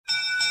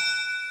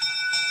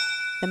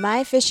The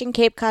My Fishing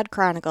Cape Cod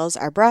Chronicles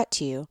are brought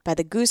to you by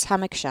the Goose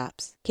Hummock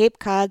Shops, Cape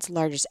Cod's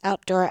largest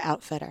outdoor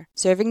outfitter,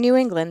 serving New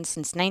England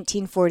since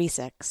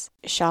 1946.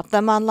 Shop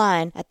them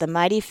online at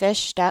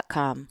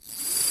themightyfish.com.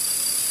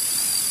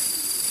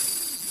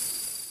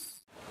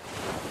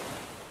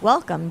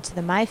 Welcome to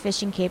the My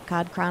Fishing Cape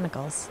Cod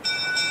Chronicles.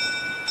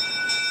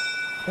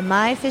 The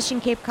My Fishing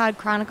Cape Cod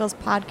Chronicles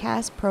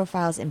podcast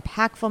profiles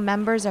impactful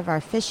members of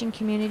our fishing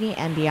community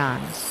and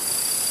beyond.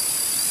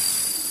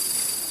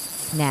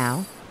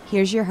 Now,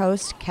 here's your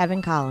host,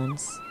 Kevin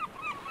Collins.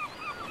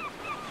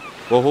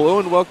 Well, hello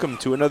and welcome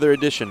to another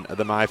edition of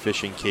the My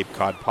Fishing Cape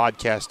Cod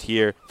podcast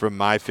here from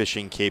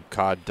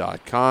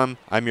myfishingcapecod.com.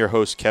 I'm your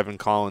host, Kevin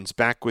Collins,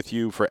 back with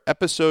you for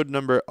episode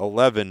number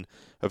 11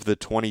 of the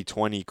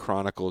 2020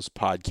 Chronicles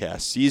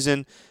podcast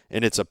season.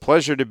 And it's a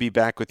pleasure to be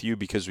back with you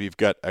because we've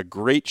got a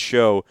great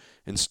show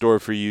in store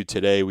for you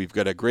today. We've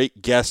got a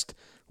great guest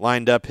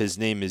lined up. His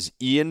name is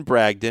Ian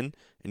Bragdon,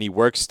 and he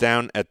works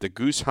down at the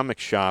Goose Hummock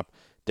Shop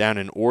down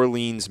in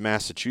Orleans,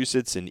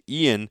 Massachusetts. And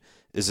Ian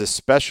is a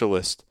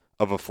specialist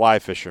of a fly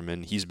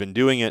fisherman. He's been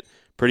doing it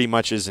pretty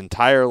much his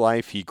entire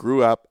life. He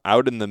grew up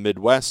out in the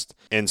Midwest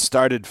and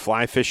started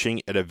fly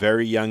fishing at a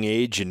very young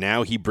age, and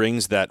now he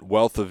brings that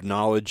wealth of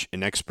knowledge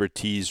and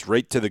expertise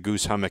right to the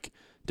Goose Hummock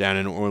down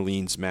in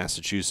Orleans,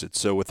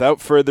 Massachusetts. So without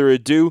further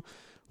ado,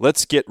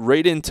 let's get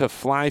right into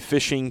fly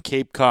fishing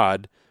Cape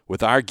Cod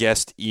with our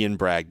guest, Ian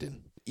Bragdon.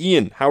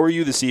 Ian, how are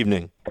you this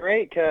evening?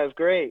 Great, Kev.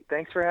 Great.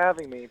 Thanks for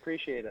having me.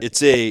 Appreciate it.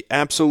 It's an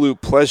absolute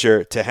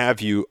pleasure to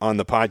have you on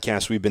the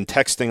podcast. We've been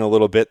texting a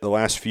little bit the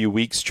last few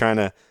weeks trying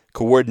to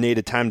coordinate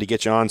a time to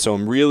get you on, so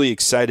I'm really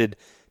excited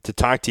to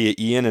talk to you,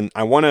 Ian. And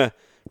I want to,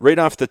 right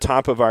off the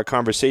top of our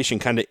conversation,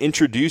 kind of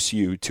introduce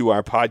you to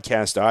our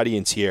podcast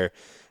audience here.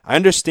 I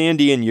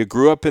understand, Ian, you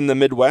grew up in the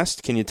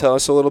Midwest. Can you tell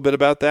us a little bit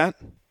about that?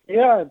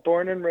 Yeah,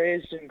 born and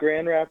raised in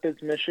Grand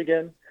Rapids,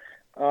 Michigan.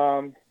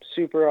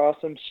 Super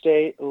awesome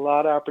state. A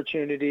lot of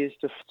opportunities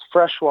to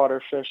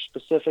freshwater fish,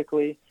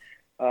 specifically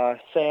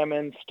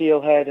salmon,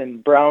 steelhead,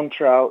 and brown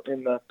trout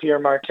in the Pierre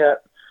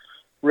Marquette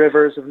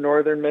rivers of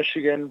northern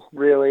Michigan.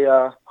 Really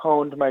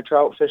honed my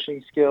trout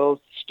fishing skills.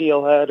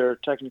 Steelhead, or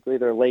technically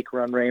they're lake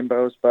run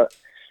rainbows, but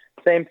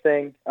same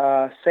thing.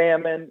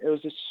 Salmon. It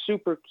was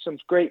some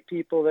great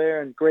people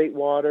there and great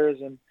waters,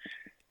 and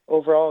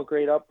overall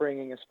great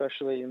upbringing,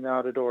 especially in the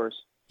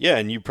outdoors. Yeah,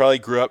 and you probably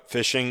grew up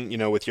fishing,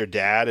 with your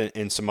dad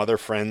and some other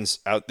friends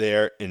out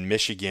there in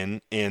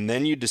Michigan, and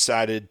then you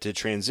decided to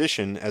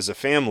transition as a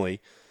family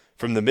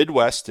from the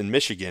Midwest in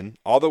Michigan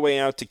all the way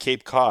out to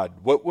Cape Cod.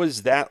 What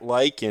was that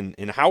like, and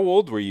how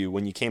old were you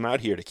when you came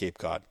out here to Cape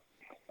Cod?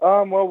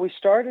 Well, we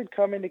started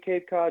coming to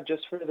Cape Cod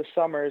just for the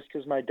summers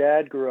because my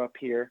dad grew up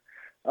here.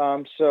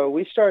 So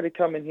we started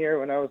coming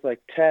here when I was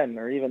like 10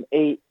 or even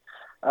 8.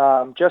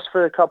 Just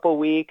for a couple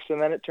weeks, and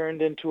then it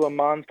turned into a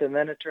month, and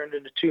then it turned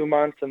into 2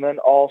 months, and then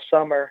all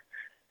summer.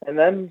 And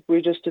then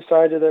we just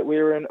decided that we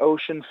were an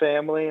ocean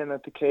family and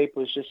that the Cape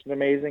was just an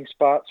amazing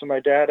spot. So my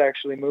dad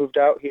actually moved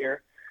out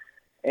here,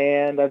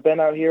 and I've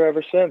been out here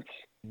ever since.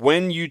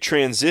 When you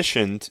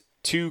transitioned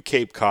to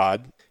Cape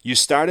Cod, you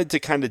started to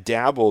kind of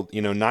dabble,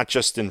 not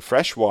just in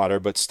freshwater,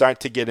 but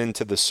start to get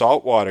into the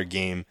saltwater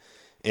game.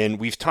 And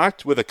we've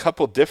talked with a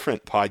couple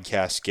different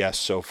podcast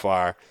guests so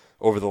far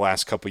over the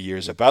last couple of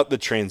years about the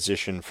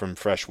transition from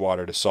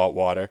freshwater to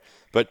saltwater.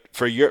 But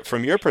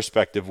from your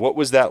perspective, what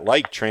was that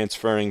like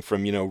transferring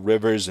from,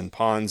 rivers and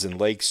ponds and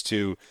lakes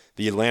to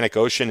the Atlantic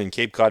Ocean and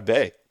Cape Cod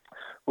Bay?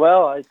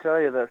 Well, I tell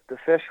you, the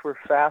fish were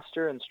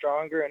faster and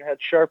stronger and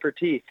had sharper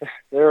teeth.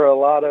 There were a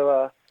lot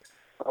of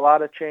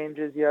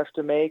changes you have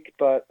to make,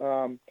 but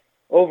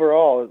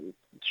overall,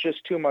 it's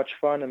just too much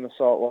fun in the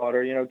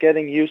saltwater.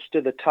 Getting used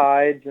to the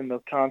tides and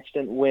the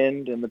constant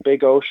wind and the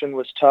big ocean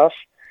was tough.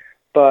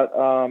 But,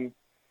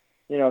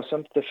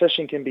 the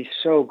fishing can be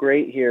so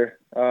great here.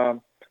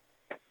 So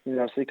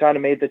it kind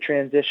of made the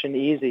transition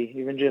easy,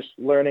 even just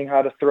learning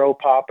how to throw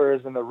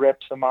poppers in the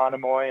rips of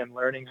Monomoy and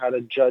learning how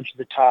to judge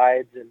the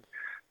tides and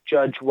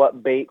judge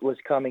what bait was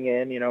coming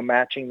in,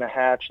 matching the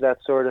hatch,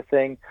 that sort of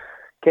thing.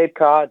 Cape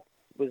Cod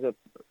was a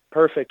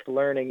perfect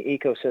learning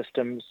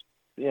ecosystem,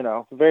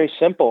 very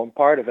simple and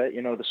part of it.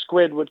 The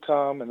squid would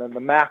come, and then the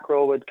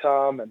mackerel would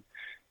come, and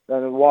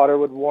then the water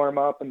would warm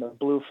up and the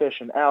bluefish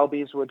and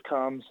albies would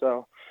come.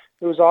 So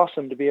it was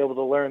awesome to be able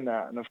to learn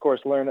that. And, of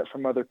course, learn it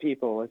from other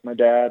people like my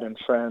dad and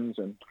friends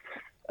and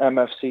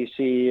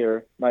MFCC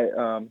or my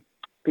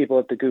people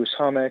at the Goose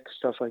Hummock,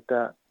 stuff like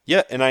that.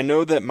 Yeah, and I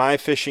know that My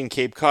Fishing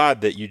Cape Cod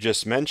that you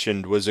just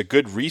mentioned was a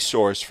good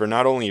resource for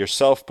not only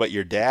yourself but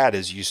your dad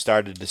as you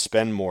started to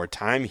spend more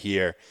time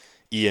here.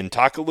 Ian,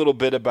 talk a little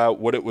bit about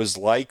what it was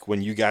like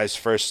when you guys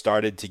first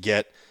started to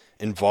get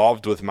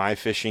involved with My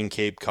Fishing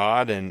Cape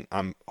Cod, and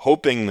I'm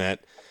hoping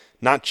that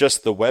not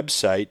just the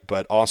website,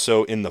 but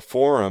also in the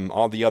forum,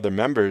 all the other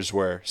members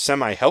were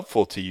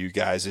semi-helpful to you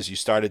guys as you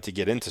started to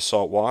get into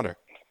saltwater.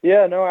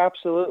 Yeah, no,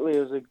 absolutely. It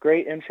was a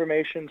great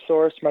information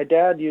source. My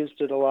dad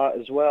used it a lot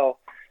as well.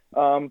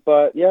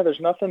 But yeah, there's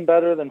nothing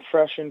better than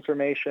fresh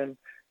information,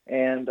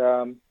 and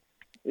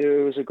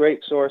it was a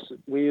great source.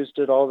 We used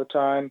it all the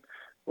time.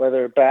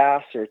 whether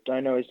bass or I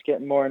know he's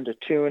getting more into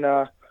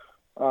tuna.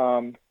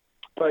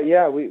 But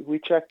yeah, we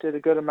checked it a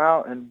good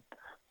amount, and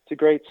it's a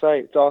great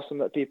site. It's awesome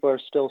that people are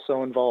still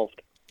so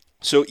involved.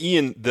 So,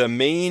 Ian, the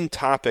main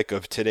topic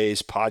of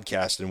today's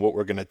podcast and what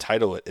we're going to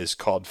title it is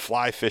called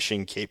Fly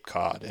Fishing Cape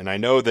Cod. And I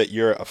know that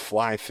you're a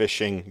fly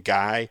fishing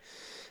guy.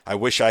 I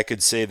wish I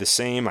could say the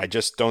same. I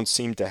just don't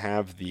seem to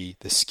have the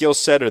skill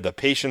set or the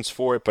patience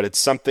for it, but it's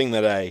something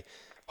that I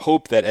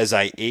hope that as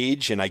I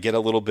age and I get a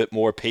little bit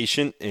more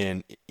patient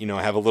and,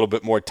 have a little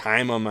bit more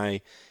time on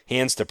my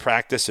hands to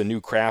practice a new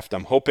craft,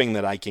 I'm hoping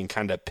that I can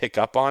kind of pick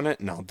up on it,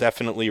 and I'll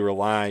definitely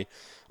rely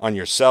on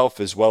yourself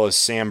as well as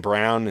Sam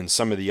Brown and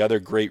some of the other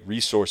great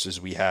resources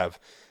we have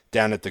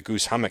down at the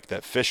Goose Hummock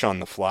that fish on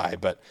the fly.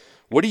 But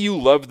what do you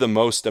love the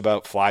most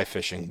about fly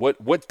fishing?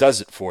 What does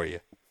it for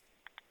you?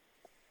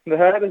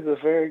 That is a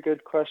very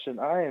good question.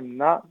 I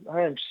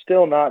am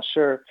still not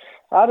sure.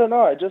 I don't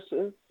know. It's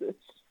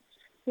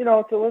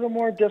a little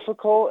more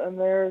difficult, and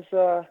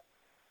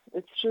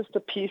it's just a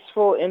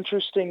peaceful,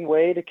 interesting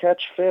way to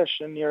catch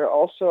fish. And you're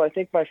also, I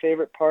think my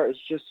favorite part is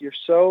just you're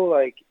so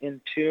like in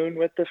tune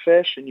with the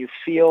fish and you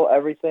feel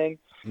everything.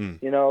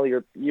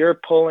 You're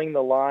pulling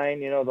the line.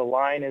 The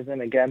line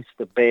isn't against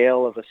the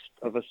bail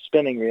of a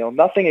spinning reel.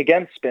 Nothing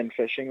against spin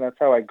fishing. That's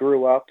how I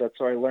grew up. That's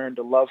how I learned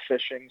to love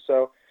fishing.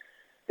 So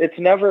it's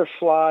never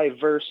fly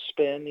versus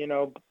spin.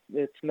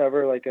 It's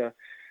never like a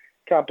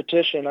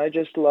competition. I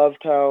just loved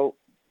how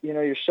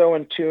you're so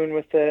in tune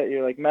with it.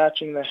 You're like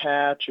matching the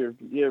hatch, or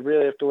you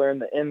really have to learn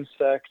the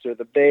insects or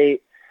the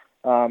bait,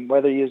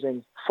 whether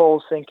using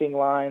full sinking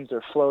lines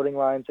or floating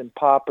lines and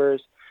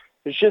poppers.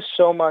 There's just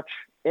so much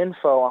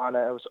info on it.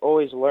 I was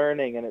always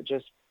learning, and it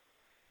just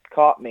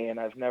caught me, and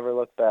I've never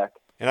looked back.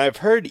 And I've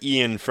heard,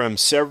 Ian, from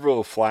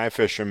several fly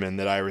fishermen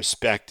that I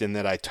respect and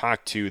that I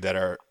talk to that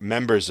are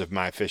members of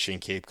My Fishing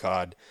Cape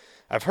Cod.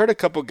 I've heard a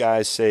couple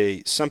guys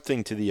say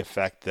something to the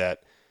effect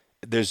that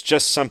there's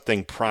just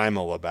something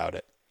primal about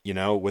it.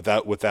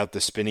 Without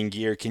the spinning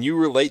gear. Can you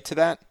relate to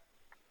that?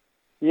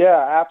 Yeah,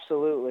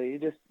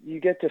 absolutely. You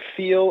get to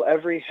feel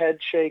every head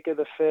shake of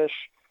the fish.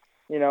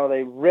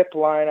 They rip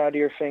line out of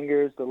your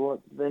fingers.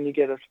 Then you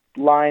get a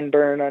line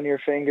burn on your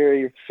finger.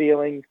 You're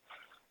feeling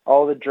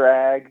all the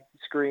drag,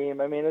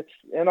 scream. I mean,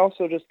 and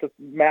also just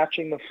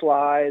matching the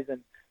flies and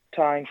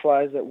tying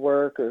flies at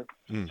work, or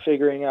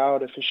figuring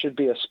out if it should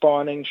be a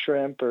spawning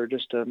shrimp or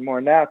just a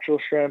more natural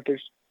shrimp.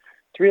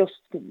 It's real,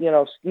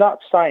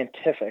 not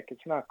scientific.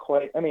 It's not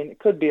quite, it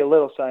could be a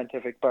little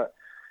scientific, but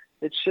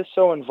it's just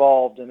so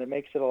involved, and it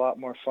makes it a lot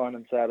more fun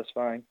and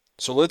satisfying.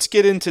 So let's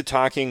get into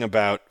talking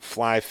about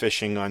fly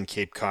fishing on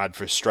Cape Cod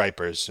for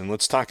stripers, and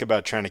let's talk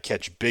about trying to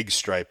catch big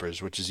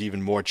stripers, which is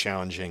even more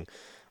challenging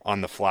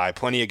on the fly.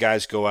 Plenty of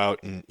guys go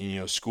out and,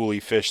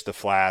 schoolie fish the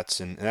flats,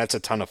 and that's a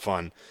ton of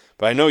fun.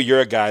 But I know you're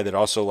a guy that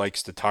also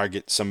likes to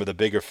target some of the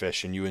bigger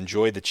fish, and you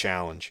enjoy the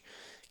challenge.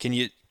 Can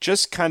you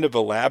just kind of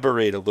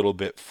elaborate a little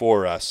bit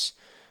for us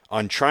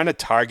on trying to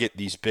target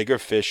these bigger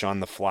fish on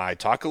the fly?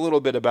 Talk a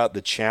little bit about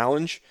the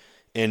challenge,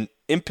 and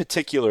in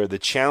particular, the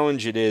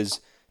challenge it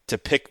is to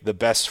pick the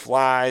best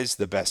flies,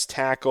 the best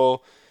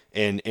tackle,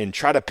 and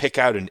try to pick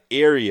out an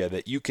area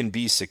that you can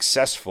be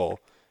successful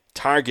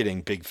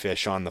targeting big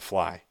fish on the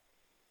fly.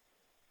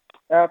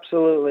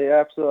 Absolutely.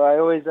 I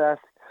always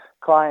ask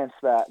clients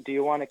that. Do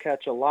you want to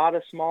catch a lot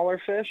of smaller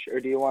fish,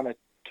 or do you want to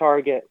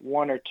target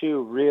one or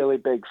two really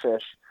big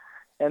fish?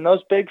 And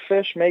those big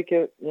fish make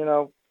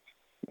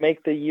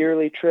the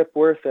yearly trip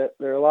worth it.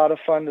 They're a lot of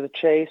fun to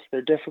chase.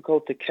 They're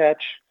difficult to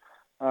catch.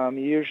 You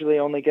usually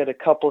only get a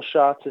couple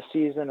shots a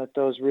season at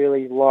those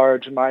really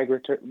large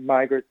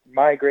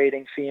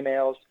migrating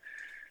females.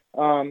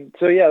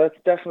 So yeah, that's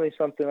definitely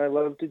something I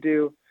love to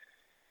do.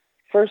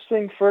 First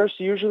thing first,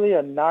 usually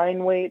a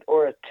 9-weight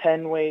or a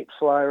 10-weight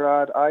fly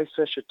rod. I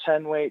fish a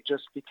 10-weight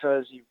just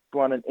because you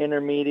want an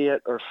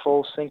intermediate or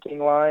full sinking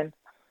line.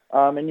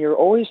 And you're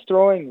always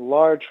throwing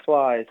large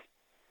flies.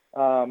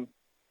 A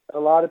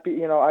lot of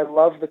people, I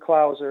love the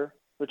clouser,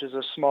 which is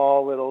a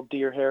small little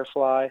deer hair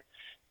fly,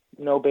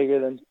 no bigger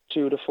than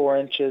 2 to 4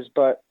 inches.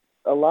 But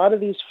a lot of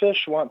these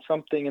fish want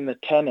something in the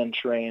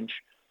 10-inch range.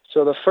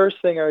 So the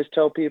first thing I always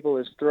tell people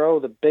is throw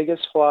the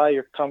biggest fly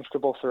you're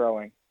comfortable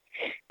throwing.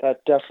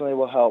 That definitely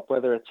will help,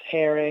 whether it's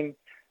herring,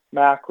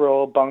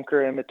 mackerel,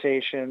 bunker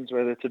imitations,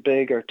 whether it's a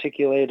big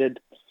articulated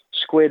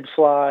squid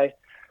fly,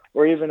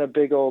 or even a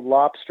big old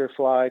lobster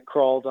fly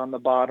crawled on the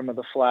bottom of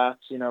the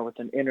flats, with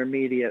an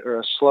intermediate or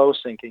a slow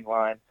sinking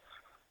line.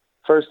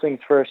 First things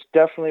first,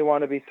 definitely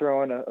want to be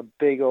throwing a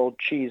big old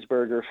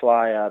cheeseburger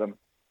fly at them.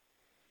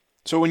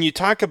 So when you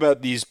talk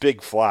about these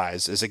big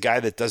flies, as a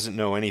guy that doesn't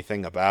know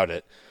anything about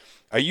it,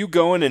 are you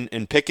going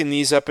and picking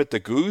these up at the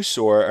Goose,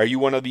 or are you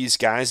one of these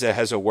guys that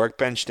has a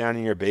workbench down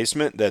in your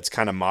basement that's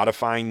kind of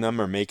modifying them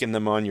or making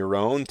them on your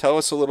own? Tell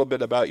us a little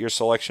bit about your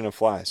selection of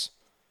flies.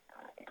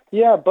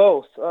 Yeah,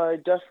 both. I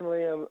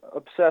definitely am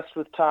obsessed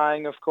with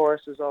tying, of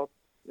course, as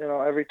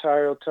every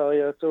tyer will tell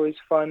you. It's always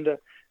fun to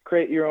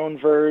create your own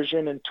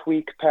version and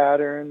tweak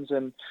patterns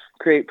and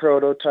create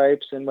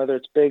prototypes, and whether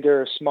it's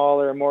bigger or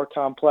smaller or more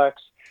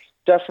complex,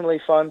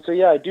 definitely fun. So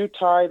yeah, I do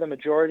tie the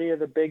majority of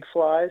the big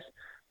flies,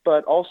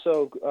 but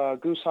also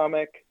Goose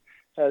Hummock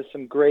has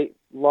some great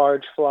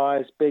large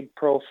flies, big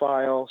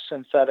profile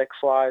synthetic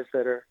flies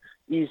that are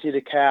easy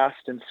to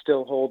cast and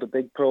still hold a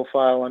big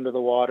profile under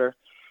the water.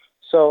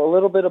 So a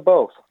little bit of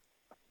both.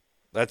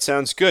 That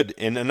sounds good.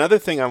 And another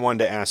thing I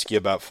wanted to ask you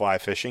about fly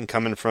fishing,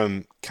 coming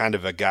from kind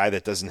of a guy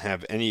that doesn't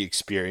have any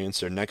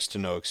experience or next to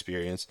no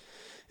experience,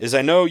 is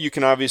I know you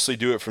can obviously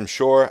do it from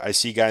shore. I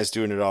see guys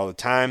doing it all the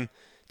time.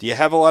 Do you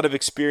have a lot of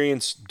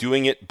experience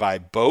doing it by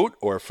boat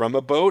or from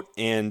a boat?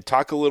 And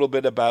talk a little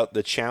bit about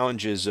the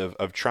challenges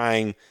of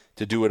trying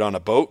to do it on a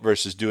boat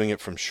versus doing it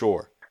from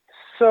shore.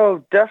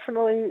 So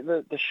definitely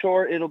the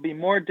shore, it'll be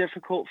more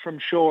difficult from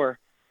shore.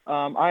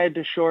 I had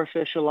to shore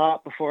fish a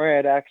lot before I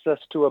had access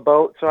to a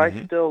boat, so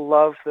I still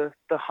love the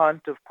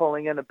hunt of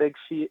pulling in a big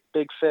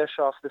fish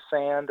off the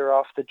sand or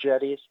off the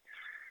jetties.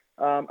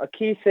 A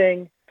key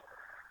thing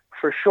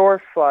for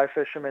shore fly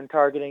fishermen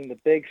targeting the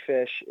big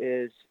fish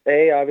is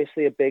A,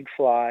 obviously a big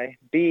fly,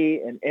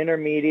 B, an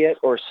intermediate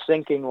or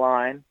sinking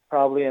line,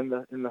 probably in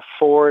the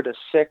 4 to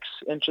 6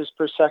 inches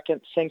per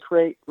second sink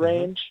rate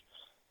range.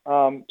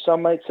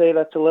 Some might say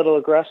that's a little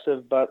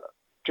aggressive, but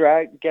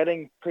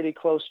getting pretty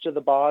close to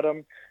the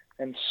bottom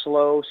and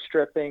slow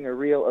stripping or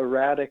real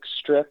erratic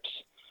strips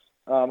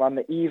on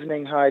the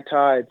evening high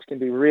tides can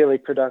be really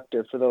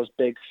productive for those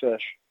big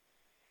fish.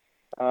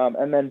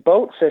 And then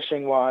boat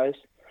fishing wise,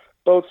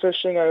 boat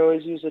fishing, I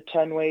always use a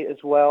 10 weight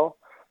as well,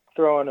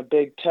 throw in a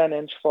big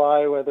 10-inch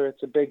fly, whether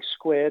it's a big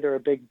squid or a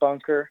big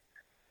bunker.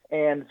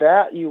 And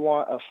that you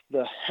want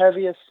the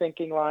heaviest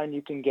sinking line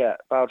you can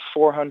get, about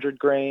 400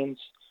 grains,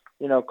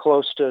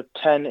 close to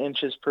 10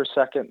 inches per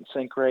second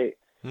sink rate,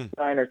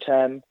 9 or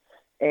 10.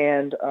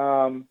 And,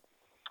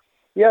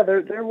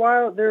 they're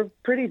wild. They're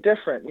pretty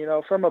different.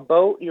 From a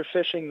boat, you're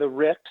fishing the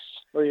ricks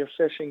or you're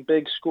fishing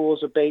big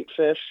schools of bait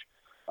fish,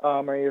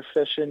 or you're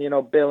fishing,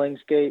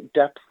 Billingsgate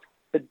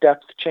the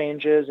depth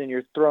changes and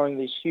you're throwing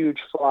these huge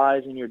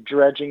flies and you're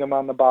dredging them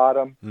on the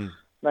bottom.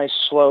 Nice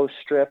slow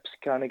strips,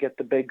 kind of get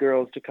the big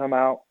girls to come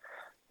out.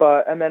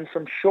 And then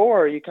from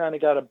shore, you kind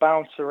of got to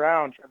bounce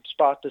around from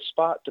spot to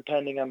spot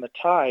depending on the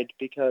tide,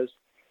 because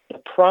the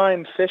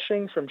prime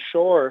fishing from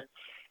shore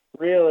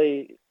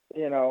really,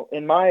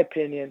 in my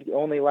opinion,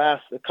 only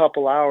lasts a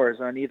couple hours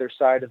on either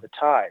side of the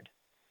tide.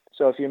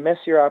 So if you miss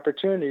your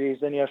opportunities,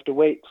 then you have to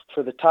wait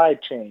for the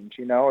tide change,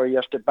 or you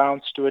have to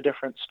bounce to a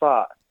different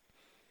spot.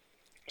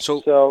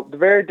 So they're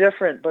very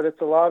different, but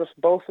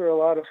both are a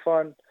lot of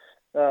fun.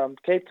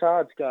 Cape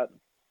Cod's got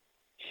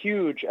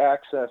huge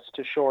access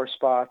to shore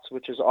spots,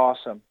 which is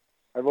awesome.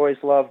 I've always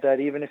loved that,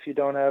 even if you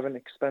don't have an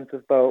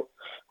expensive boat,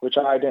 which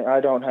I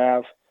don't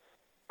have.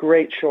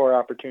 Great shore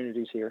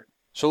opportunities here.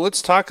 So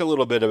let's talk a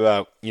little bit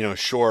about,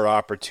 shore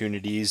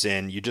opportunities,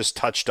 and you just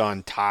touched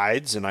on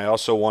tides, and I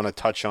also want to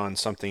touch on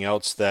something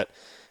else that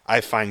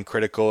I find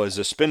critical as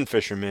a spin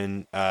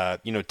fisherman,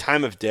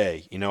 time of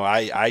day.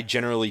 I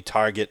generally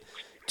target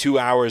 2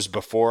 hours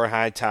before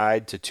high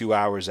tide to 2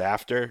 hours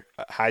after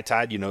high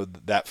tide,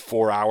 that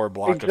 4-hour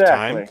block of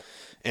time.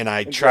 And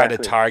I try to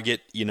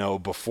target,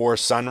 before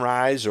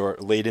sunrise or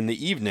late in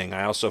the evening.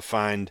 I also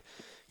find,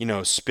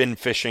 spin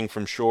fishing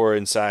from shore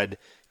inside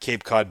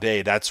Cape Cod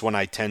Bay, that's when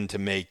I tend to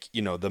make,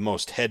 the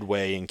most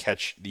headway and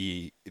catch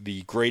the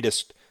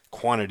greatest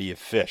quantity of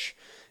fish.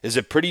 Is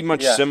it pretty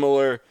much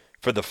similar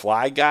for the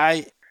fly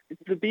guy?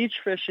 The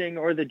beach fishing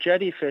or the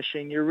jetty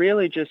fishing, you're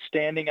really just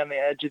standing on the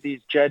edge of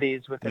these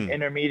jetties with an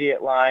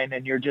intermediate line,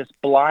 and you're just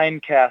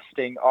blind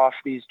casting off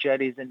these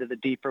jetties into the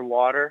deeper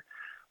water.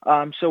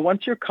 So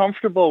once you're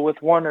comfortable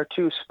with 1 or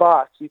 2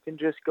 spots, you can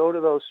just go to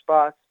those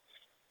spots.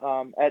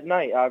 At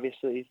night,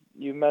 obviously,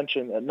 you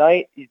mentioned at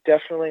night, you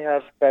definitely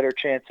have better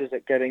chances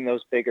at getting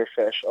those bigger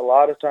fish. A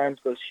lot of times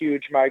those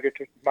huge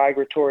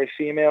migratory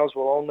females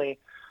will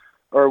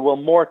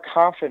more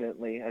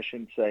confidently, I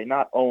shouldn't say,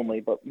 not only,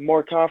 but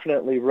more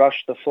confidently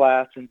rush the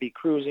flats and be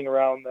cruising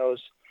around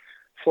those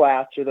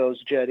flats or those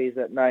jetties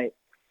at night.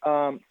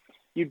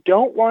 You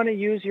don't want to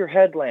use your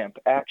headlamp,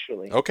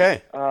 actually.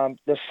 Okay.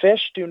 The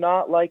fish do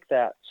not like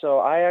that. So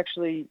I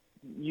actually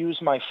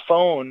use my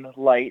phone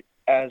light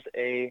as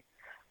a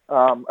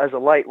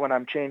light when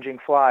I'm changing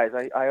flies.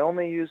 I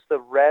only use the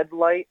red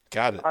light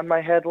on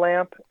my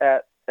headlamp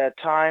at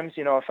times.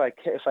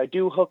 If I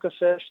do hook a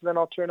fish, then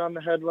I'll turn on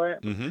the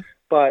headlamp.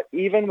 But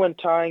even when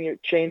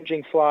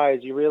changing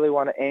flies, you really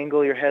want to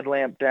angle your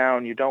headlamp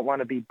down. You don't want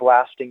to be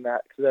blasting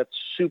that, because that's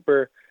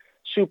super,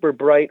 super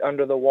bright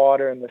under the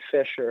water, and the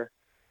fish are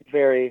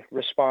very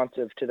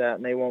responsive to that,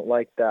 and they won't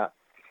like that.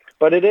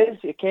 But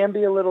it can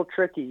be a little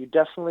tricky. You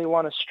definitely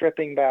want a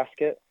stripping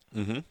basket.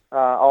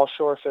 All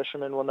shore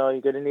fishermen will know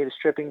you're going to need a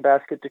stripping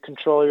basket to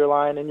control your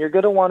line, and you're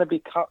going to want to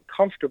be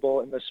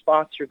comfortable in the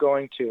spots you're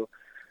going to.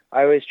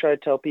 I always try to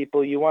tell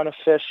people, you want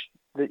to fish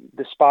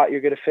the spot you're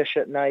going to fish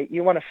at night.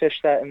 You want to fish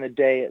that in the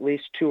day at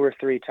least 2 or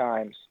 3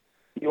 times.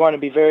 You want to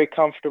be very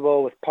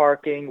comfortable with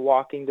parking,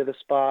 walking to the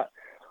spot,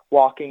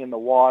 walking in the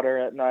water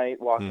at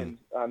night, walking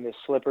on the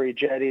slippery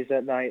jetties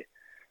at night,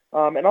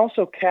 and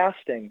also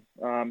casting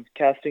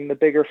the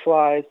bigger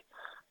flies.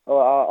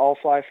 All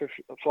fly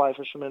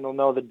fishermen will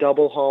know the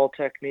double haul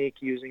technique,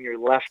 using your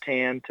left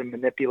hand to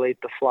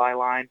manipulate the fly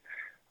line.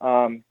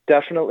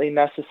 Definitely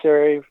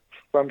necessary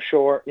from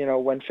shore,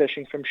 when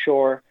fishing from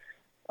shore.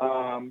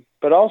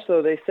 But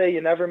also they say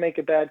you never make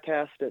a bad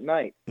cast at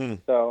night.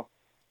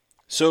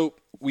 So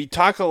we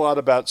talk a lot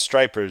about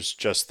stripers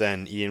just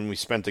then, Ian. We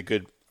spent a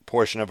good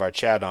portion of our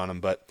chat on them,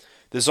 but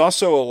there's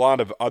also a lot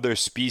of other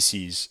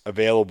species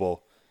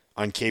available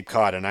on Cape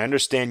Cod. And I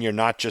understand you're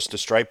not just a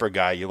striper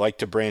guy. You like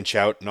to branch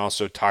out and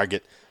also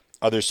target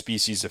other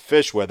species of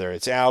fish, whether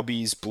it's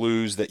albies,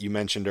 blues that you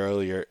mentioned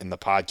earlier in the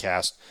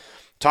podcast.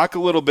 Talk a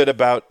little bit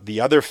about the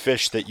other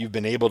fish that you've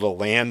been able to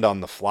land on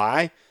the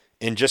fly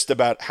and just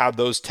about how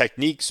those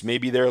techniques,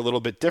 maybe they're a little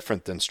bit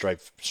different than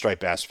striped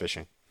bass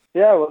fishing.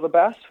 Yeah, well, the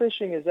bass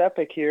fishing is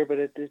epic here, but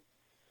it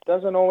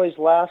doesn't always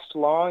last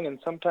long, and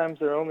sometimes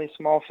there are only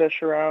small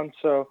fish around.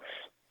 So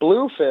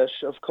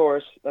bluefish, of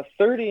course, a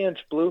 30-inch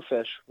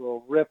bluefish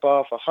will rip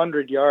off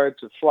 100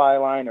 yards of fly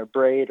line or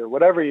braid or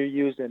whatever you're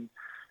using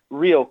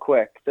real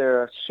quick.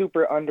 They're a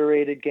super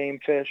underrated game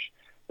fish.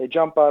 They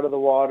jump out of the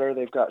water.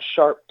 They've got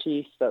sharp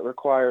teeth that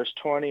requires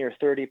 20 or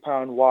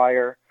 30-pound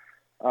wire.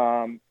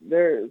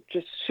 They're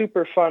just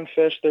super fun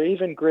fish. They're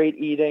even great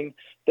eating.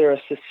 They're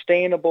a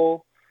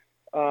sustainable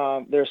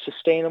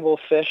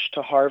fish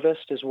to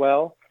harvest as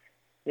well.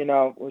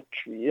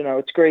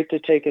 It's great to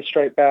take a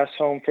striped bass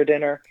home for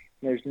dinner.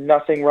 There's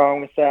nothing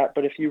wrong with that.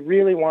 But if you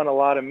really want a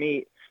lot of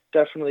meat,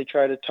 definitely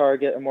try to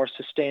target a more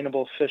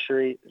sustainable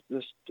fishery,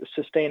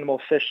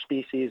 sustainable fish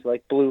species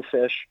like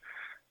bluefish.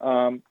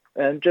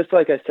 And just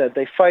like I said,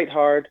 they fight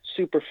hard,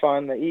 super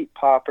fun. They eat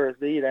poppers.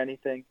 They eat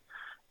anything.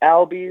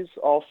 Albies,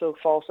 also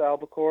false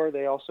albacore,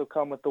 they also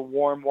come with the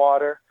warm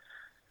water.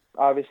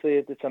 Obviously,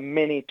 it's a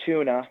mini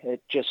tuna.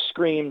 It just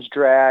screams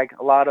drag,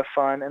 a lot of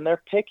fun. And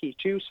they're picky,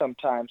 too,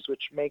 sometimes,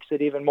 which makes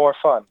it even more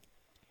fun.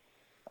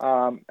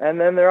 And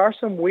then there are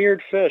some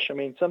weird fish. I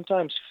mean,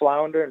 sometimes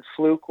flounder and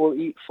fluke will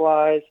eat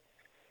flies.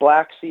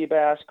 Black sea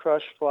bass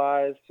crush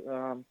flies.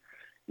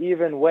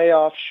 Even way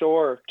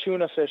offshore,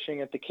 tuna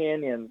fishing at the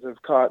canyons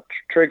have caught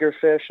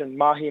triggerfish and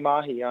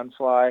mahi-mahi on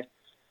fly,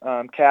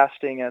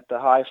 casting at the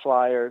high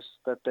flyers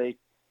that they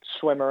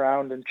swim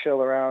around and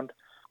chill around.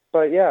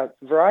 But yeah,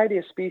 variety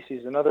of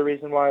species, another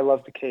reason why I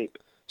love the Cape.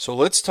 So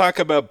let's talk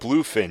about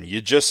bluefin.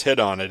 You just hit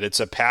on it. It's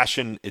a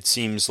passion, it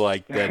seems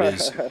like,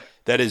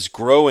 that is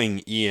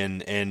growing,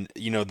 Ian. And,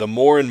 the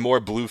more and more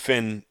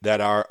bluefin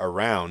that are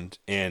around,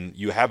 and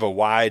you have a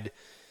wide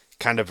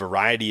kind of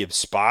variety of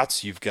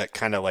spots. You've got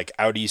kind of like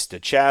out east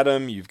of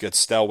Chatham, you've got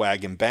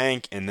Stellwagen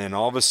Bank, and then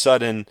all of a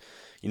sudden,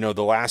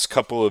 the last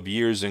couple of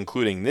years,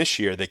 including this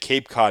year, the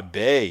Cape Cod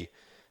Bay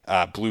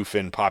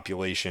bluefin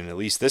population, at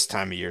least this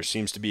time of year,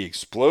 seems to be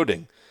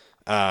exploding.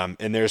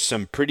 And there's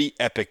some pretty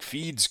epic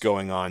feeds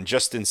going on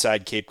just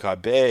inside Cape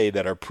Cod Bay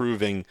that are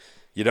proving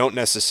you don't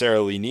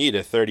necessarily need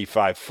a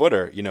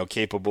 35-footer,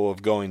 capable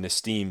of going to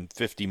steam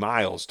 50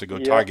 miles to go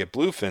target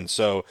bluefin.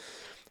 So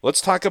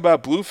let's talk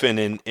about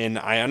bluefin. And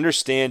I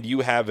understand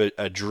you have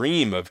a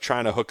dream of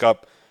trying to hook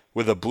up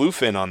with a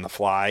bluefin on the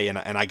fly. And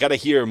I got to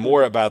hear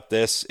more about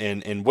this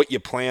and what you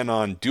plan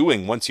on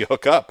doing once you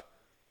hook up.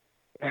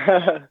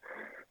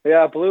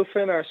 Yeah,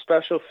 bluefin are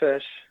special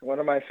fish, one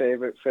of my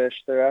favorite fish.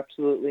 They're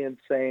absolutely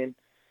insane,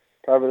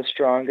 probably the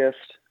strongest,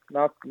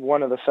 not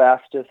one of the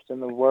fastest in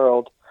the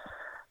world.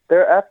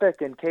 They're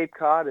epic, and Cape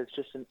Cod is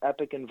just an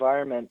epic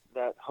environment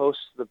that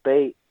hosts the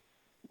bait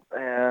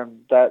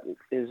and that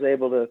is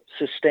able to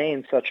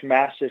sustain such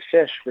massive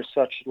fish for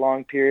such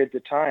long periods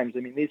of times.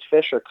 I mean, these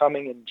fish are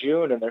coming in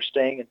June, and they're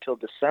staying until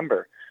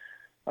December.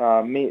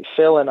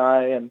 Phil and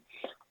I and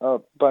a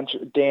bunch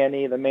of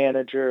Danny, the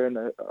manager,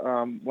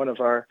 and one of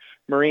our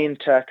marine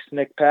techs,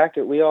 Nick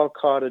Packett, we all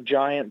caught a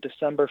giant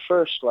December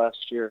 1st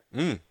last year.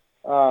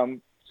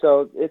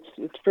 So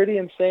it's pretty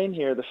insane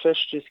here. The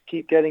fish just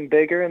keep getting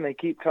bigger and they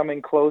keep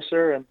coming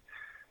closer.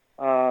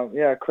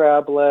 And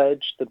Crab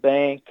Ledge, the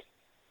bank.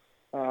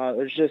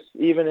 There's just,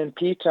 even in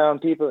P-Town,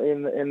 people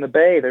in the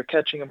bay, they're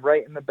catching them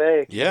right in the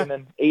bay, even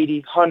in 80,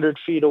 100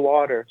 feet of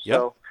water.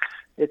 So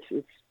it's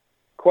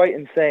quite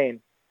insane.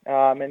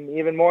 And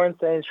even more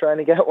insane is trying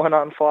to get one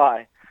on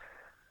fly,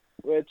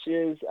 which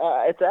is,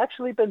 it's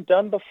actually been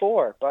done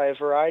before by a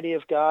variety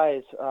of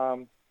guys.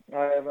 I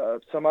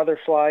have some other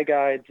fly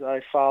guides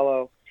I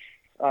follow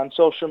on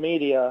social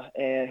media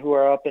and who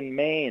are up in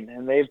Maine,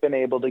 and they've been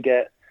able to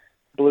get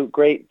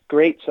great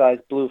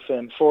sized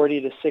bluefin,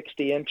 40 to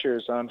 60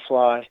 inches on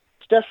fly.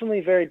 It's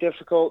definitely very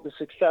difficult. The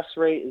success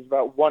rate is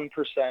about 1%.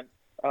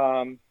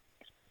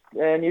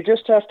 And you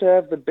just have to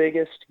have the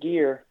biggest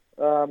gear.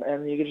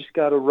 And you just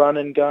got to run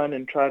and gun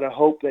and try to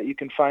hope that you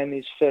can find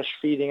these fish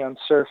feeding on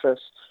surface.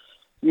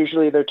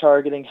 Usually they're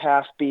targeting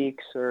half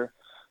beaks or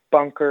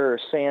bunker or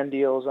sand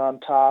eels on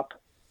top.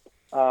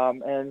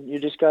 And you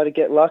just got to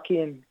get lucky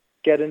and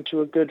get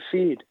into a good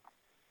feed.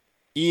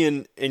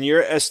 Ian, in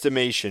your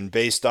estimation,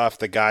 based off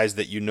the guys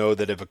that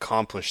that have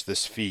accomplished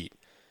this feat,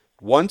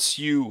 once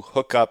you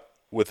hook up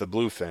with a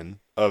bluefin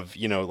of,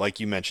 like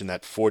you mentioned,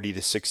 that 40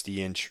 to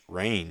 60 inch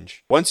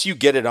range, once you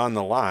get it on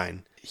the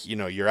line,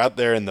 you're out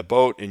there in the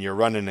boat and you're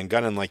running and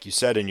gunning, like you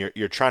said, and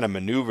you're trying to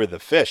maneuver the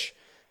fish.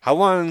 How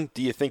long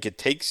do you think it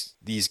takes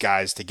these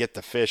guys to get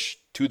the fish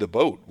to the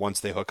boat once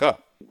they hook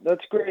up?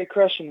 That's a great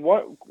question.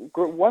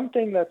 One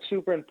thing that's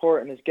super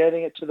important is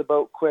getting it to the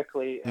boat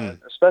quickly, and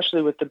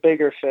especially with the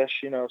bigger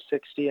fish,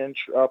 60-inch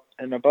up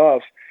and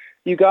above.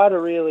 You got to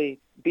really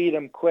beat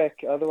them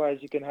quick, otherwise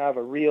you can have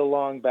a real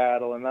long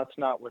battle, and that's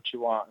not what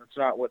you want. It's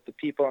not what the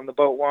people on the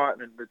boat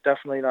want, and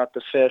definitely not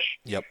the fish.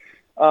 Yep.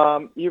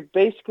 You're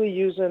basically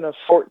using a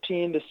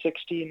 14 to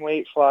 16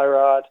 weight fly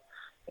rod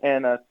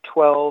and a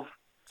 12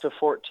 to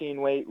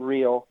 14 weight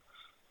reel.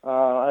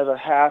 I have a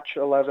Hatch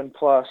 11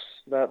 Plus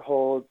that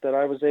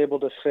I was able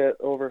to fit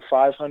over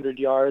 500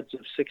 yards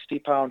of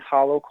 60-pound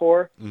hollow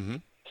core. Mm-hmm.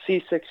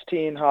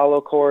 C16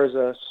 hollow core is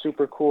a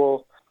super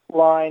cool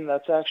line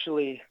that's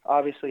actually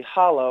obviously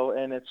hollow,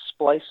 and it's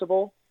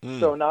spliceable.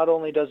 So not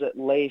only does it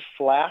lay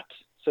flat,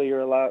 so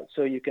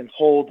you can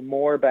hold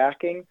more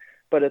backing,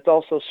 but it's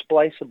also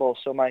spliceable,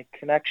 so my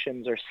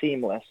connections are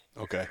seamless.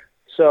 Okay.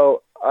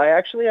 So I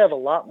actually have a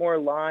lot more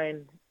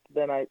line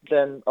than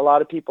a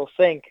lot of people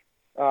think.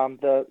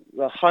 The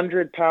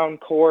 100-pound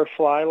core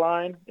fly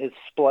line is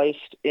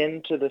spliced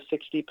into the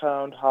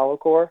 60-pound hollow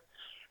core,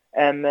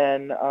 and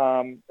then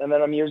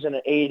I'm using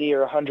an 80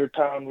 or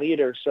 100-pound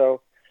leader.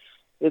 So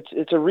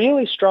it's a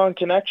really strong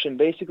connection.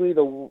 Basically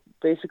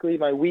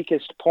my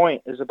weakest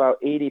point is about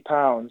 80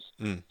 pounds.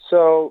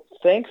 So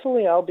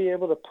thankfully I'll be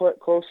able to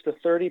put close to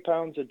 30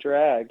 pounds of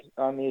drag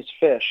on these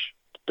fish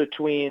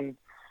between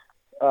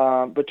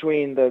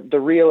the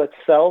reel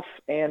itself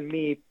and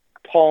me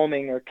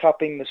palming or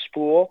cupping the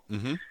spool.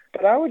 Mm-hmm.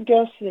 But I would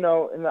guess, in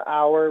the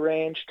hour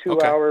range,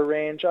 2-hour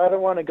range. I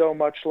don't want to go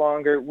much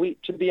longer.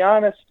 To be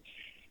honest,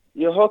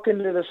 you hook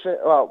into the fish.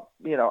 Well,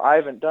 I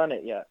haven't done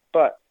it yet,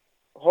 but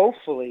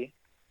hopefully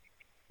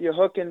you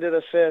hook into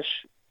the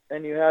fish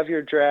and you have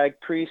your drag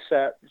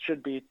preset. It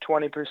should be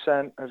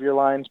 20% of your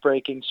line's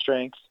breaking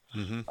strength,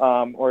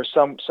 or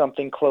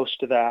something close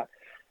to that.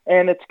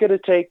 And it's going to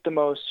take the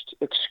most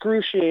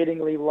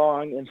excruciatingly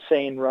long,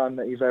 insane run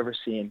that you've ever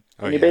seen.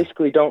 And you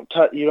basically don't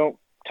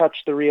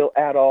touch the reel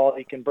at all.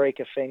 You can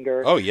break a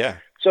finger. Oh, yeah.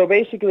 So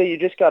basically you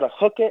just got to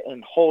hook it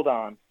and hold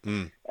on.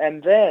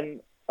 And then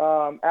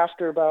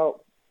after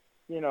about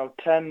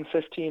 10,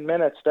 15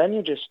 minutes, then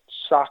you just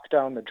sock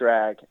down the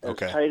drag as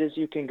tight as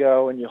you can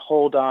go, and you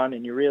hold on,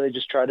 and you really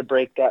just try to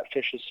break that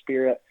fish's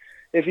spirit.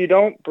 If you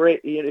don't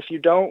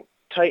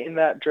tighten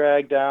that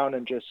drag down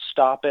and just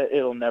stop it,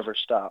 it'll never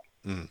stop.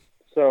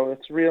 So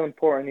it's real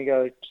important. You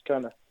got to just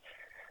kind of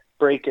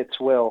break its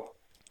will.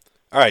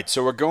 All right,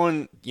 so we're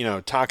going,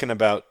 talking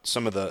about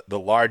some of the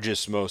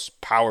largest, most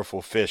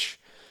powerful fish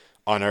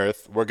on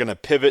Earth. We're going to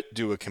pivot,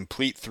 do a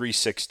complete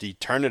 360,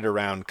 turn it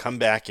around, come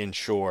back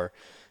inshore.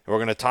 And we're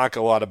going to talk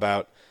a lot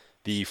about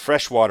the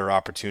freshwater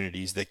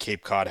opportunities that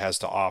Cape Cod has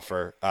to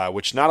offer,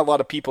 which not a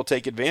lot of people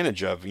take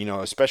advantage of,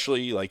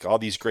 especially like all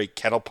these great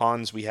kettle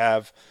ponds we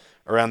have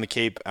around the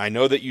Cape. I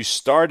know that you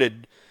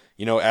started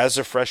as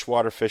a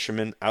freshwater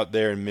fisherman out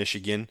there in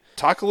Michigan.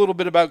 Talk a little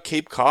bit about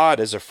Cape Cod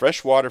as a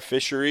freshwater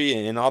fishery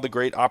and all the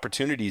great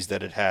opportunities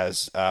that it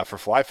has for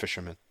fly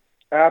fishermen.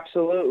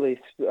 Absolutely.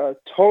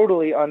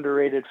 Totally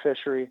underrated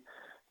fishery.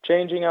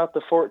 Changing out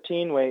the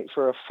 14 weight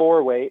for a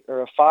 4 weight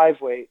or a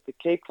 5 weight, the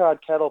Cape Cod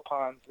kettle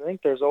ponds, I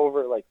think there's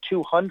over like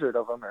 200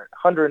 of them or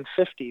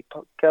 150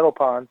 kettle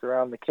ponds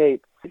around the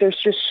Cape. There's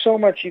just so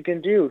much you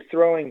can do,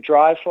 throwing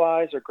dry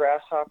flies or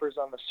grasshoppers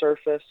on the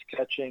surface,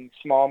 catching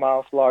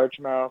smallmouth,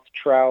 largemouth,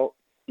 trout.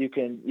 You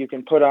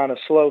can put on a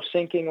slow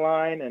sinking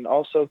line and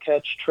also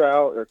catch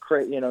trout, or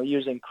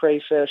using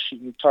crayfish. You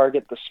can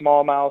target the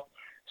smallmouth.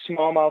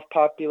 Smallmouth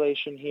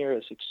population here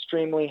is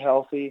extremely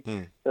healthy.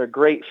 They're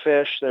great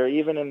fish. They're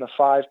even in the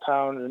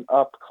 5-pound and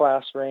up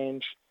class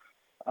range.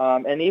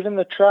 And even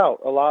the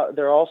trout,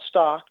 they're all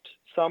stocked.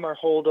 Some are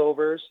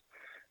holdovers.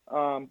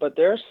 But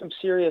there's some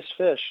serious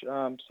fish.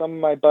 Some of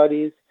my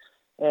buddies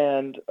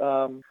and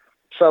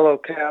fellow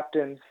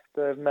captains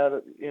that I've met,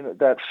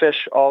 that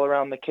fish all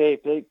around the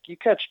Cape. You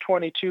catch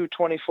 22,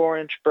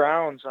 24-inch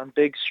browns on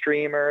big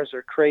streamers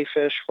or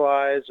crayfish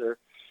flies, or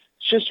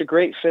it's just a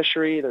great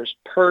fishery. There's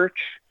perch.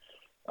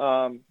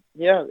 And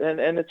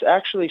it's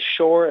actually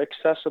shore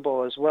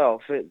accessible as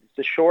well.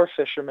 The shore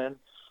fishermen,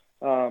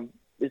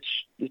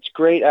 it's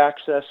great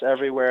access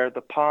everywhere.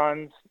 The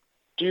ponds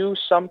do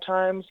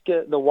sometimes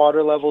get the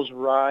water levels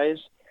rise,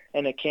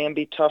 and it can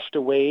be tough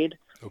to wade.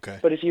 Okay.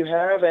 But if you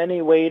have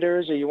any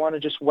waders or you want to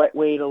just wet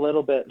wade a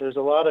little bit, there's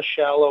a lot of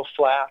shallow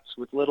flats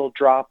with little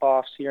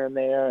drop-offs here and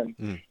there,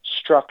 and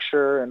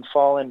structure and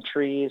fallen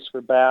trees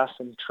for bass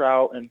and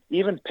trout and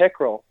even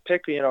pickerel.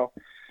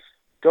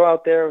 Go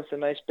out there with a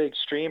nice big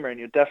streamer and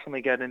you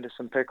definitely get into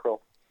some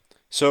pickerel.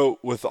 So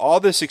with all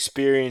this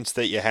experience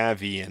that you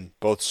have, Ian,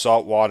 both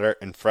saltwater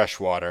and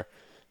freshwater,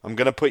 I'm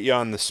going to put you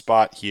on the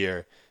spot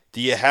here. Do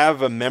you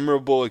have a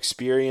memorable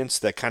experience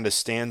that kind of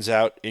stands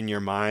out in your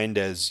mind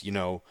as,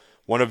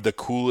 one of the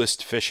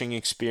coolest fishing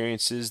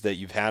experiences that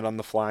you've had on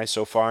the fly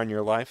so far in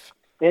your life?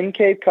 In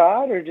Cape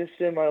Cod or just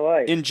in my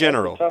life? In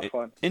general. That's a tough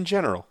one. In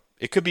general.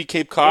 It could be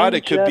Cape Cod. In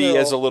It could be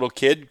as a general, little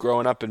kid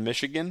growing up in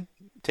Michigan.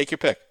 Take your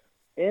pick.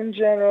 in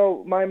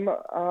general,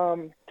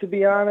 to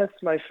be honest,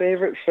 my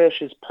favorite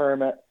fish is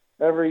permit.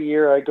 Every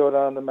year I go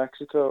down to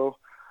Mexico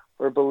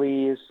or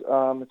Belize.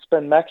 It's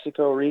been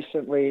Mexico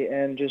recently,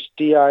 and just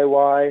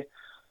DIY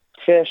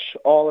fish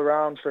all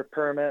around for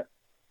permit,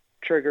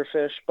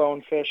 triggerfish,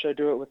 bonefish. I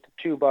do it with the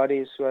two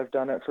buddies who I've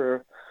done it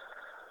for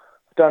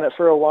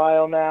a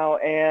while now.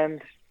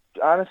 And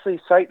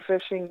honestly, sight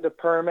fishing the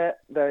permit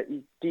that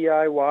you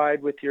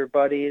DIY'd with your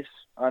buddies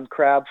on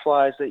crab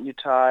flies that you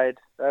tied,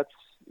 that's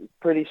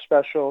pretty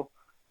special,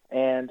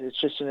 and it's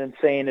just an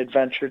insane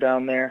adventure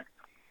down there.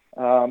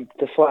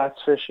 The flats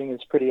fishing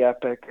is pretty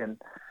epic,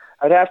 and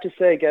I'd have to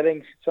say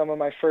getting some of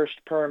my first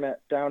permit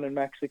down in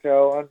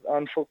Mexico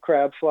on full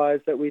crab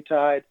flies that we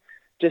tied,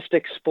 just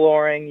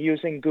exploring,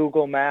 using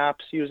Google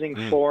Maps, using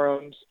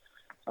forums.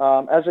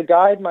 As a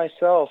guide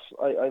myself,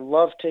 I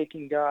love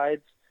taking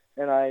guides,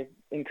 and I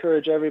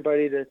encourage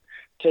everybody to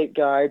take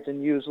guides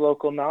and use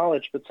local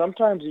knowledge, but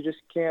sometimes you just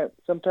can't.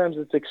 Sometimes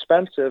it's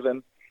expensive,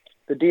 and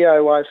the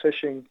DIY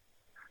fishing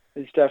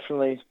is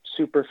definitely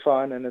super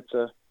fun, and it's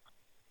a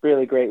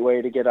really great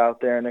way to get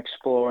out there and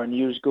explore and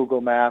use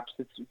Google Maps.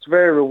 It's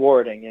very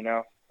rewarding, you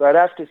know. So I'd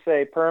have to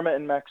say permit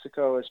in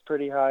Mexico is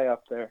pretty high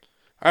up there.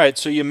 All right,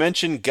 so you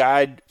mentioned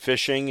guide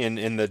fishing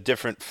and the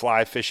different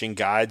fly fishing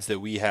guides that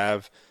we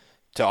have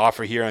to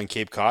offer here on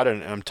Cape Cod,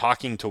 and I'm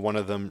talking to one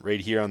of them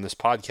right here on this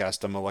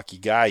podcast. I'm a lucky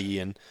guy,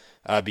 Ian,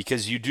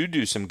 because you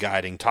do some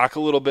guiding. Talk a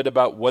little bit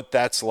about what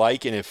that's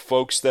like, and if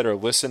folks that are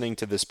listening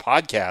to this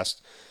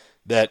podcast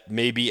that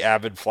may be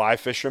avid fly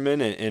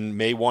fishermen and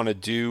may want to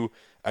do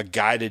a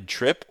guided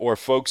trip, or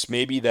folks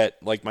maybe that,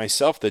 like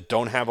myself, that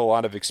don't have a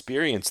lot of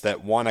experience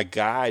that want a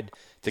guide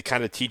to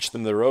kind of teach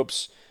them the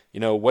ropes, you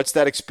know, what's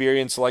that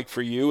experience like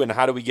for you, and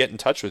how do we get in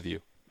touch with you?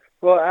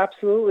 Well,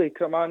 absolutely.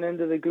 Come on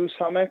into the Goose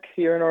Hummock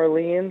here in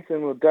Orleans,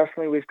 and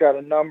we've got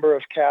a number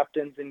of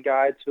captains and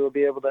guides who will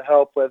be able to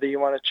help, whether you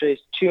want to chase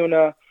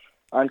tuna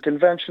on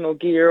conventional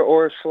gear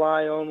or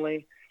fly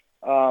only,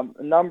 a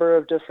number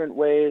of different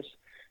ways.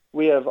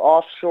 We have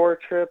offshore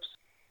trips.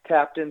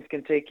 Captains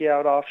can take you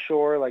out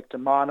offshore, like to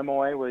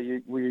Monomoy, where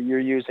you're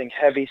using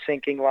heavy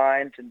sinking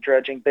lines and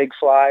dredging big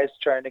flies,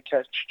 trying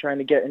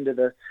to get into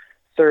the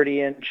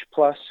 30-inch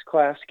plus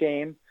class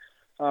game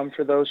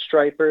for those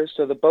stripers.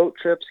 So the boat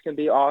trips can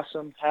be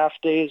awesome, half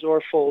days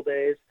or full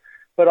days.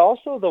 But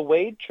also the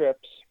wade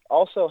trips,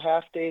 also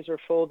half days or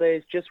full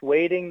days, just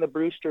wading the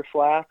Brewster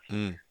Flats,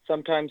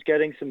 sometimes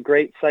getting some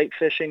great sight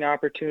fishing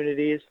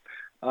opportunities,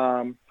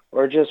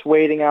 or just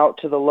wading out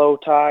to the low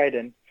tide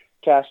and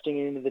casting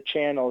into the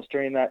channels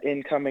during that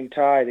incoming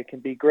tide. It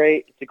can be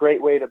great. It's a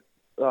great way to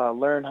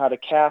learn how to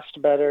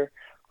cast better,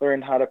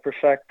 learn how to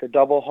perfect the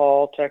double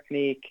haul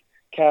technique,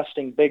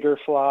 casting bigger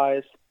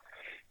flies.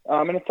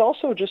 And it's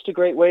also just a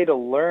great way to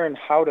learn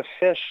how to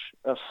fish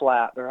a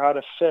flat, or how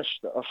to fish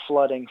a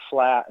flooding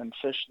flat and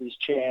fish these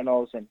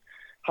channels, and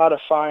how to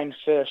find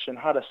fish and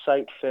how to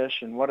sight fish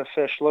and what a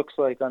fish looks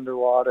like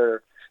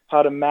underwater,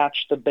 how to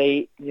match the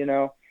bait, you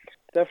know.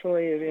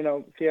 Definitely, you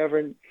know, if you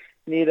ever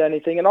need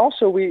anything. And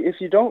also, if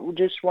you don't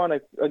just want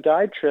a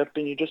guide trip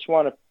and you just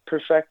want to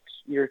perfect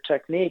your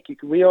technique,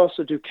 we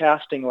also do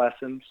casting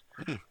lessons.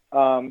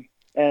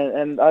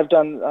 And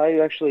I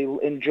actually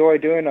enjoy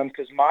doing them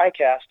because my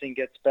casting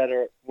gets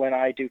better when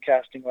I do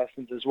casting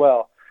lessons as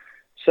well.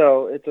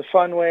 So it's a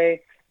fun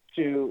way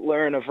to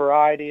learn a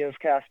variety of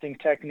casting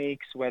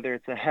techniques, whether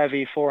it's a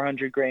heavy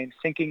 400-grain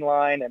sinking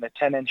line and a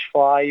 10-inch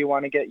fly you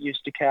want to get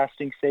used to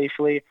casting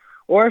safely,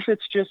 or if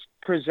it's just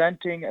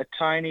presenting a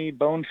tiny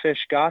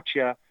bonefish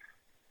gotcha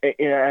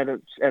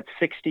at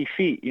 60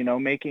 feet, you know,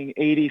 making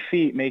 80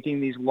 feet,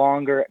 making these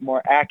longer,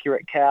 more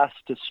accurate casts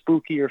to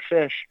spookier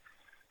fish.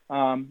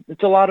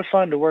 It's a lot of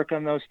fun to work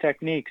on those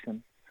techniques,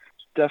 and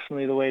it's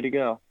definitely the way to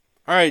go.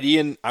 All right,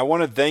 Ian, I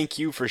want to thank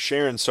you for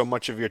sharing so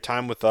much of your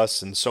time with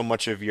us and so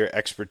much of your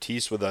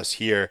expertise with us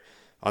here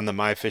on the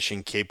My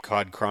Fishing Cape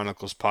Cod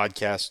Chronicles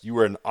podcast. You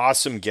were an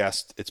awesome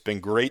guest. It's been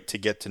great to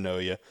get to know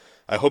you.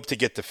 I hope to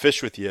get to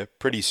fish with you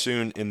pretty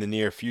soon in the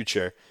near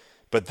future.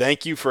 But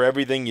thank you for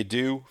everything you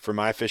do for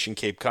My Fishing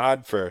Cape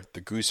Cod, for the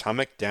Goose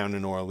Hummock down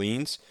in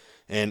Orleans.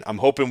 And I'm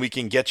hoping we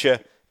can get you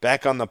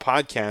back on the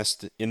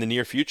podcast in the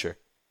near future.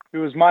 It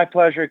was my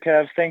pleasure,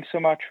 Kev. Thanks so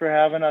much for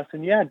having us.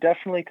 And yeah,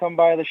 definitely come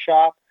by the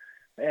shop.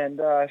 And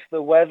if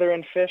the weather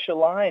and fish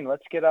align,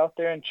 let's get out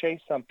there and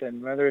chase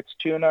something, whether it's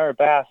tuna or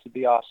bass. It'd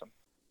be awesome.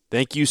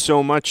 Thank you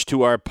so much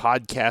to our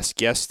podcast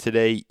guest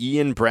today,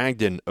 Ian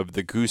Bragdon of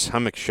the Goose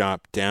Hummock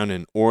Shop down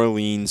in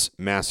Orleans,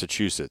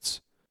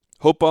 Massachusetts.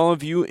 Hope all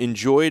of you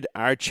enjoyed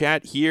our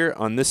chat here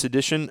on this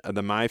edition of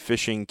the My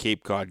Fishing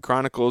Cape Cod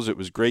Chronicles. It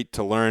was great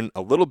to learn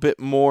a little bit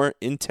more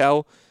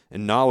intel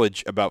and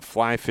knowledge about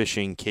fly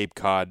fishing Cape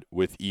Cod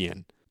with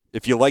Ian.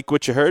 If you like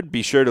what you heard,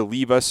 be sure to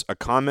leave us a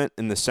comment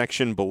in the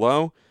section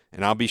below,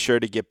 and I'll be sure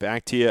to get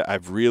back to you.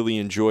 I've really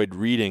enjoyed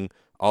reading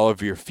all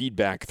of your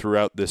feedback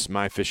throughout this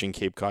My Fishing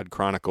Cape Cod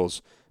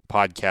Chronicles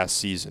podcast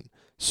season.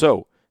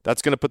 So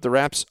that's going to put the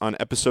wraps on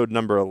episode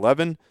number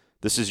 11.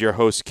 This is your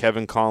host,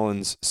 Kevin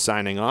Collins,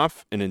 signing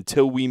off. And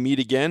until we meet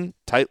again,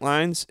 tight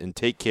lines and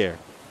take care.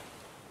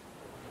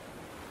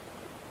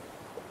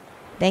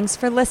 Thanks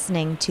for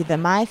listening to the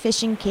My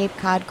Fishing Cape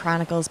Cod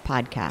Chronicles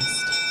podcast.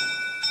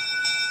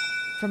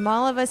 From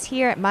all of us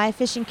here at My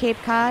Fishing Cape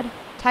Cod,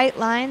 tight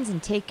lines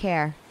and take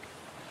care.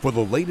 For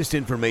the latest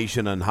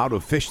information on how to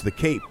fish the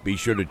Cape, be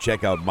sure to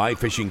check out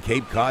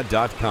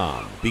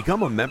myfishingcapecod.com.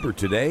 Become a member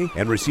today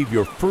and receive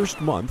your first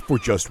month for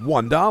just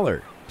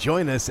 $1.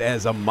 Join us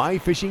as a My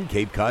Fishing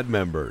Cape Cod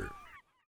member.